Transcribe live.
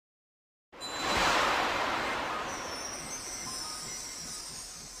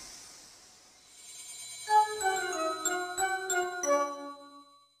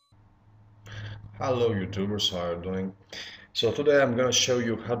Hello YouTubers, how are you doing? So today I'm gonna show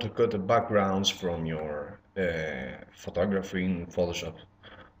you how to cut the backgrounds from your photography in Photoshop.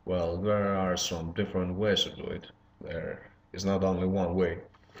 Well, there are some different ways to do it. There is not only one way.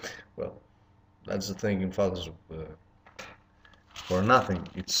 Well, that's the thing in Photoshop. For nothing,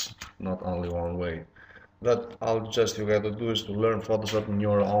 it's not only one way. That all just you gotta do is to learn Photoshop in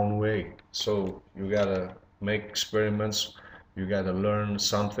your own way. So you gotta make experiments, you gotta learn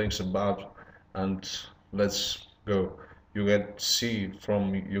some things about, and let's go. You gotta see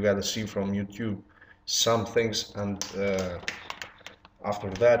from YouTube some things, and after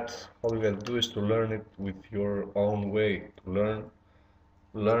that, all you gotta do is to learn it with your own way. To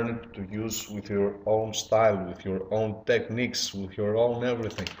learn it to use with your own style, with your own techniques, with your own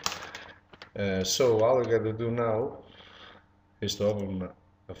everything. So all you gotta do now is to open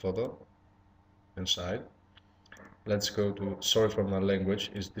a photo inside. Let's go to, sorry for my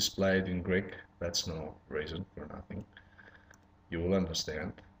language, is displayed in Greek. That's no reason for nothing. You will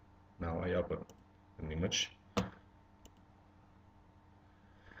understand. Now I open an image.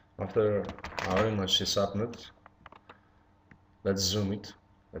 After our image is opened, let's zoom it.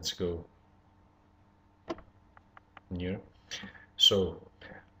 Let's go near. So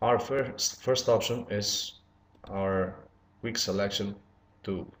our first option is our quick selection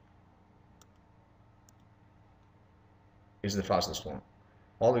tool. Is the fastest one.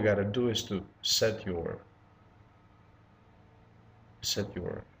 All you gotta do is to set your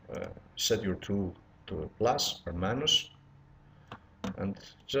tool to a plus or minus, and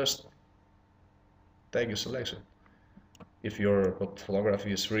just take a selection. If your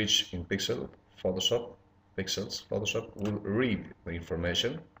photography is rich in pixels, Photoshop will read the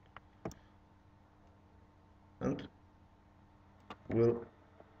information and will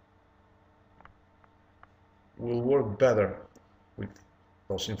work better with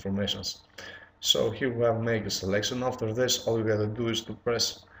those informations. So here we have made a selection. After this, all you gotta do is to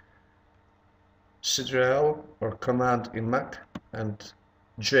press Ctrl or Command in Mac and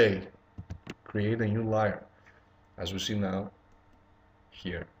J, create a new layer. As we see now,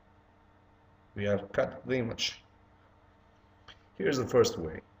 here we have cut the image. Here's the first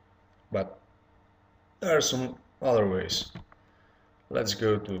way, but there are some other ways. Let's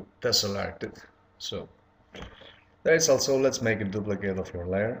go to deselected. So there is also, let's make a duplicate of your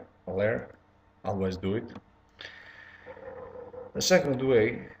layer. Always do it. The second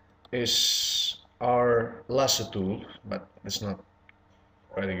way is our lasso tool, but it's not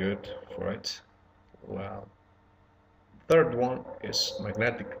very good for it. Well, third one is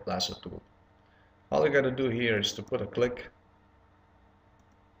magnetic lasso tool. All you gotta do here is to put a click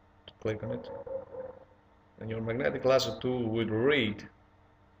on it, and your magnetic lasso tool will read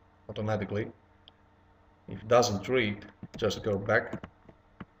automatically. If it doesn't read, just go back,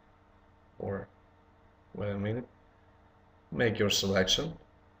 or wait a minute, make your selection.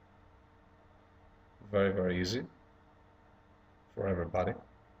 Very easy for everybody.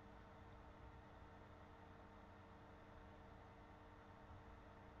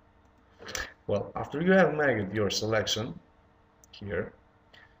 Well, after you have made your selection here,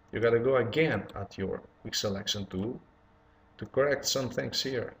 you gotta go again at your quick selection tool to correct some things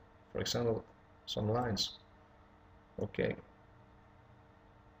here. For example, some lines. Okay.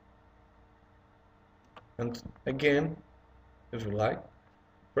 And again, if you like,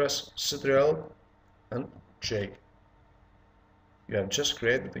 press Ctrl and J. You have just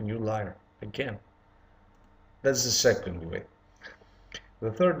created a new layer again. That's the second way.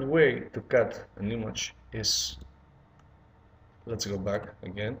 The third way to cut an image is, let's go back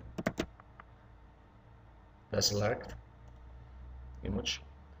again, select image.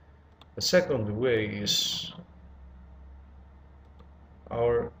 The second way is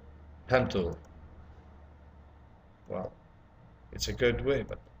our pen tool. Well, it's a good way,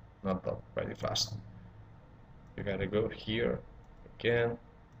 but not that very fast. You gotta go here again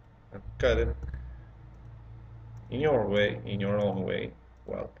and cut it in your way, in your own way.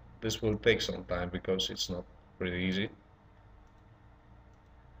 Well, this will take some time because it's not pretty easy.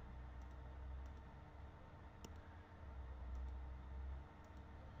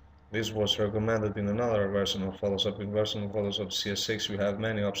 This was recommended in another version of Photoshop. In version of Photoshop CS6, you have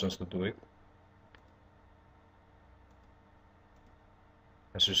many options to do it.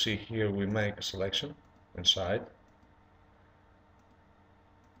 As you see here, we make a selection inside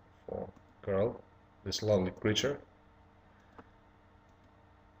for girl, this lovely creature.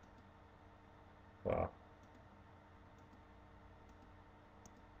 Wow.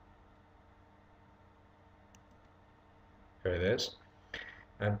 Here it is.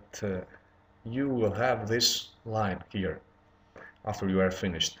 And you will have this line here. after you are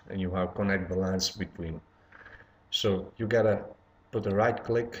finished and you have connect the lines between. So you gotta put a right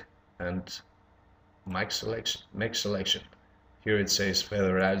click and make selection. Here it says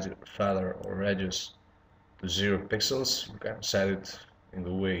feather or radius to 0 pixels. You can set it in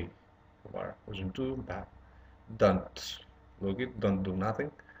the way you are using to, but don't look it, don't do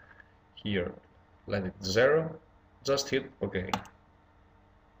nothing. Here, let it 0, just hit OK,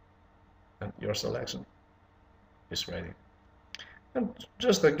 and your selection is ready. And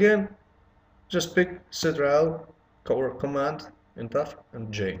just again, just pick Ctrl or Command and Tab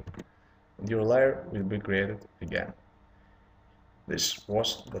and J, and your layer will be created again. This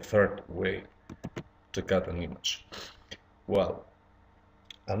was the third way to cut an image. Well,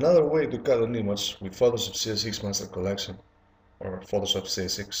 another way to cut an image with Photoshop CS6 Master Collection, or Photoshop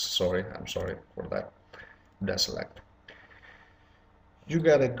CS6, I'm sorry for that, deselect. You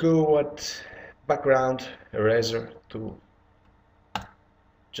gotta go at background eraser tool.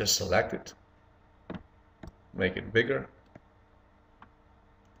 Just select it, make it bigger,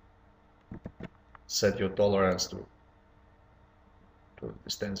 set your tolerance to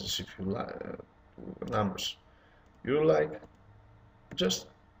distances if you like, to the numbers you like. Just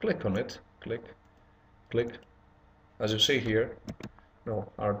click on it, click. As you see here, no,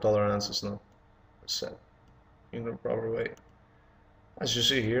 our tolerance is not set in the proper way. As you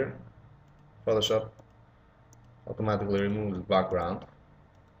see here, Photoshop automatically removes the background,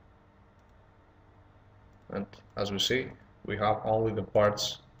 and as we see, we have only the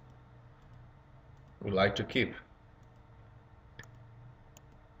parts we like to keep.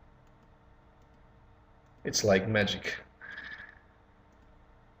 It's like magic.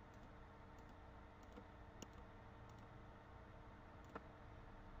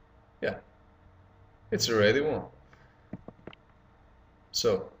 Yeah, it's already one.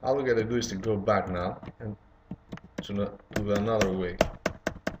 So all we gotta do is to go back now and to another way.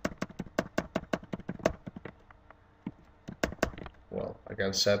 Well, I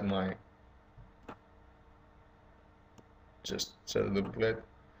can set my, just set a duplicate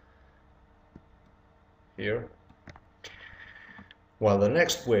here. Well, the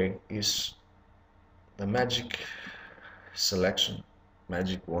next way is the magic selection,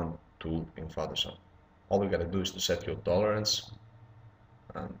 magic wand tool in Photoshop. All we gotta do is to set your tolerance,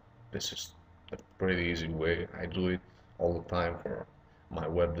 and this is a pretty easy way. I do it all the time for my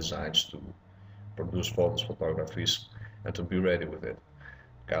web designs, to produce photos, photographies, and to be ready with it,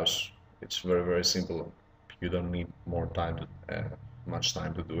 because it's very simple. You don't need more time to much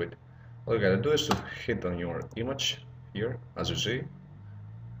time to do it. All you gotta do is to hit on your image here, as you see.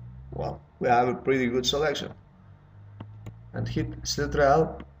 Well, we have a pretty good selection, and hit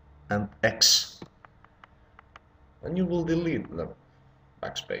Ctrl and X, and you will delete the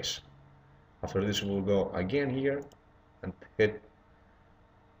backspace. After this, we'll go again here and hit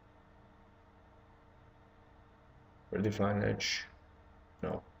redefine edge,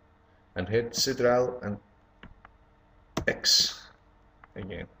 no, and hit Ctrl and X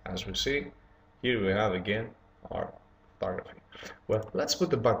again. As we see, here we have again our photography. Well, let's put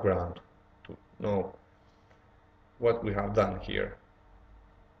the background to know what we have done here.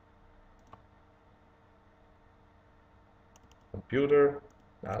 Computer,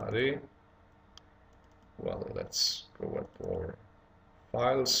 gallery. Well, let's go at our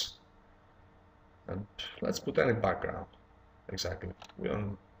files and let's put any background. Exactly, we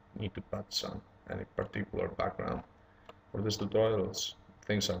don't need to put any particular background. For this tutorial,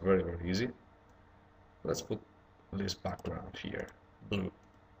 things are very easy. Let's put this background here, blue.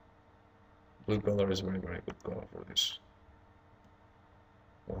 Blue color is very good color for this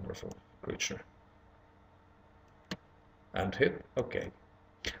wonderful creature. And hit OK.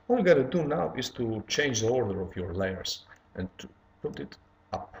 All you gotta do now is to change the order of your layers and to put it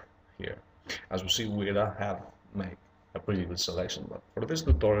up here. As we see, we have made a pretty good selection, but for this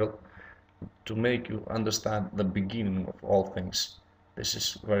tutorial, to make you understand the beginning of all things, this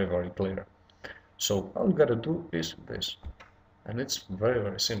is very clear. So all you gotta do is this, and it's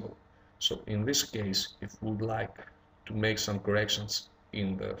very simple. So in this case, if we would like to make some corrections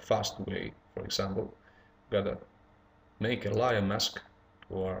in the fast way, for example, we gotta make a layer mask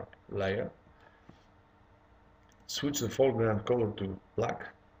to our layer, switch the foreground color to black,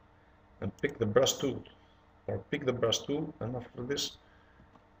 and pick the brush tool, and after this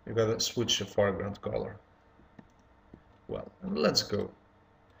you gotta switch the foreground color. Well, and let's go.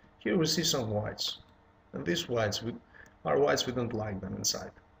 Here we see some whites, and these whites are whites we don't like them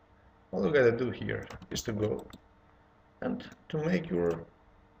inside. All you gotta do here is to go and to make your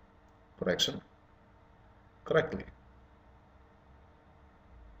correction correctly.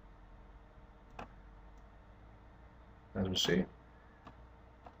 As we see,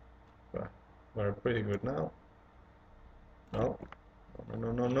 We're pretty good now. No, no,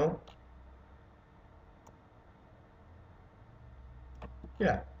 no, no, no.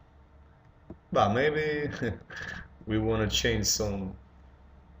 Yeah, but maybe we want to change some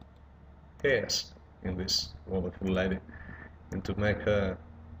hairs in this wonderful lady and to make her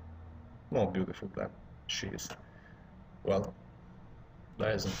more beautiful than she is. Well,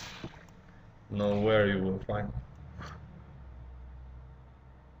 there isn't nowhere you will find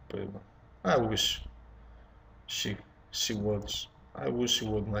people. I wish she she was. I wish she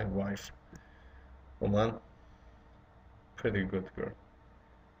was my wife. Oh man, pretty good girl,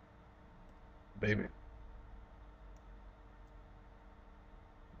 baby.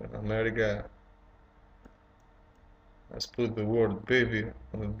 In America, let's put the word baby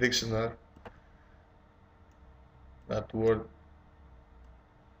on the dictionary. That word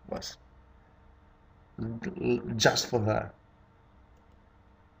was just for that.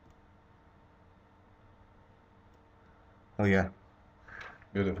 Oh yeah,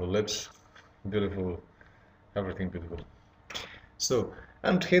 beautiful lips, beautiful, everything beautiful. So,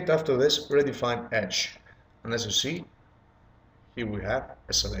 and hit after this redefine edge. And as you see, here we have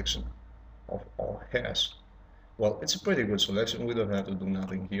a selection of all hairs. Well, it's a pretty good selection. We don't have to do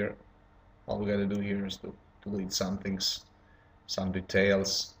nothing here. All we gotta do here is to delete some things, some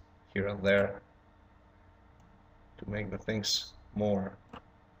details here and there to make the things more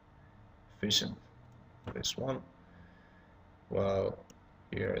efficient. This one, well,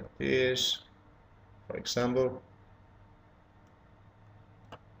 here it is, for example.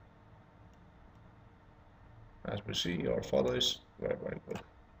 As we see, our photo is very, very good.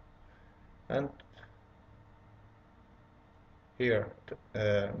 And here,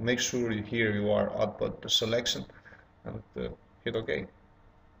 make sure here you are output the selection and hit OK.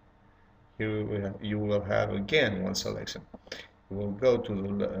 Here you will have again one selection. You will go to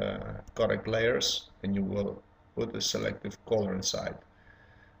the correct layers and you will put the selective color inside.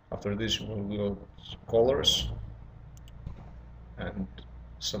 After this you will go to colors and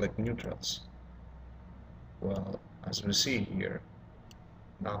select neutrals. Well, as we see here,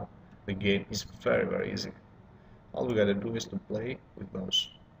 now the game is very, very easy. All we gotta do is to play with those.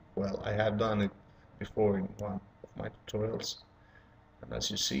 Well, I have done it before in one of my tutorials, and as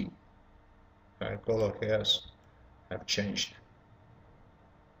you see, color hairs have changed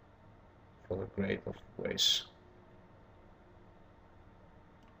for the great of ways.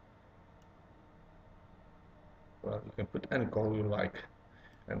 Well, you can put any color you like,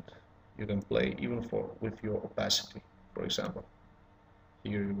 and you can play even with your opacity. For example,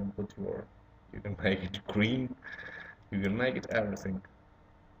 here you can put you can make it green, you can make it everything,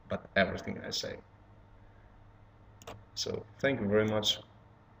 but everything I say. So thank you very much,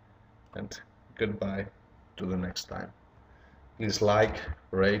 and goodbye to the next time. Please like,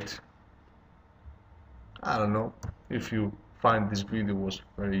 rate. I don't know if you find this video was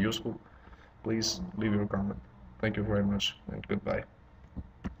very useful. Please leave your comment. Thank you very much and goodbye.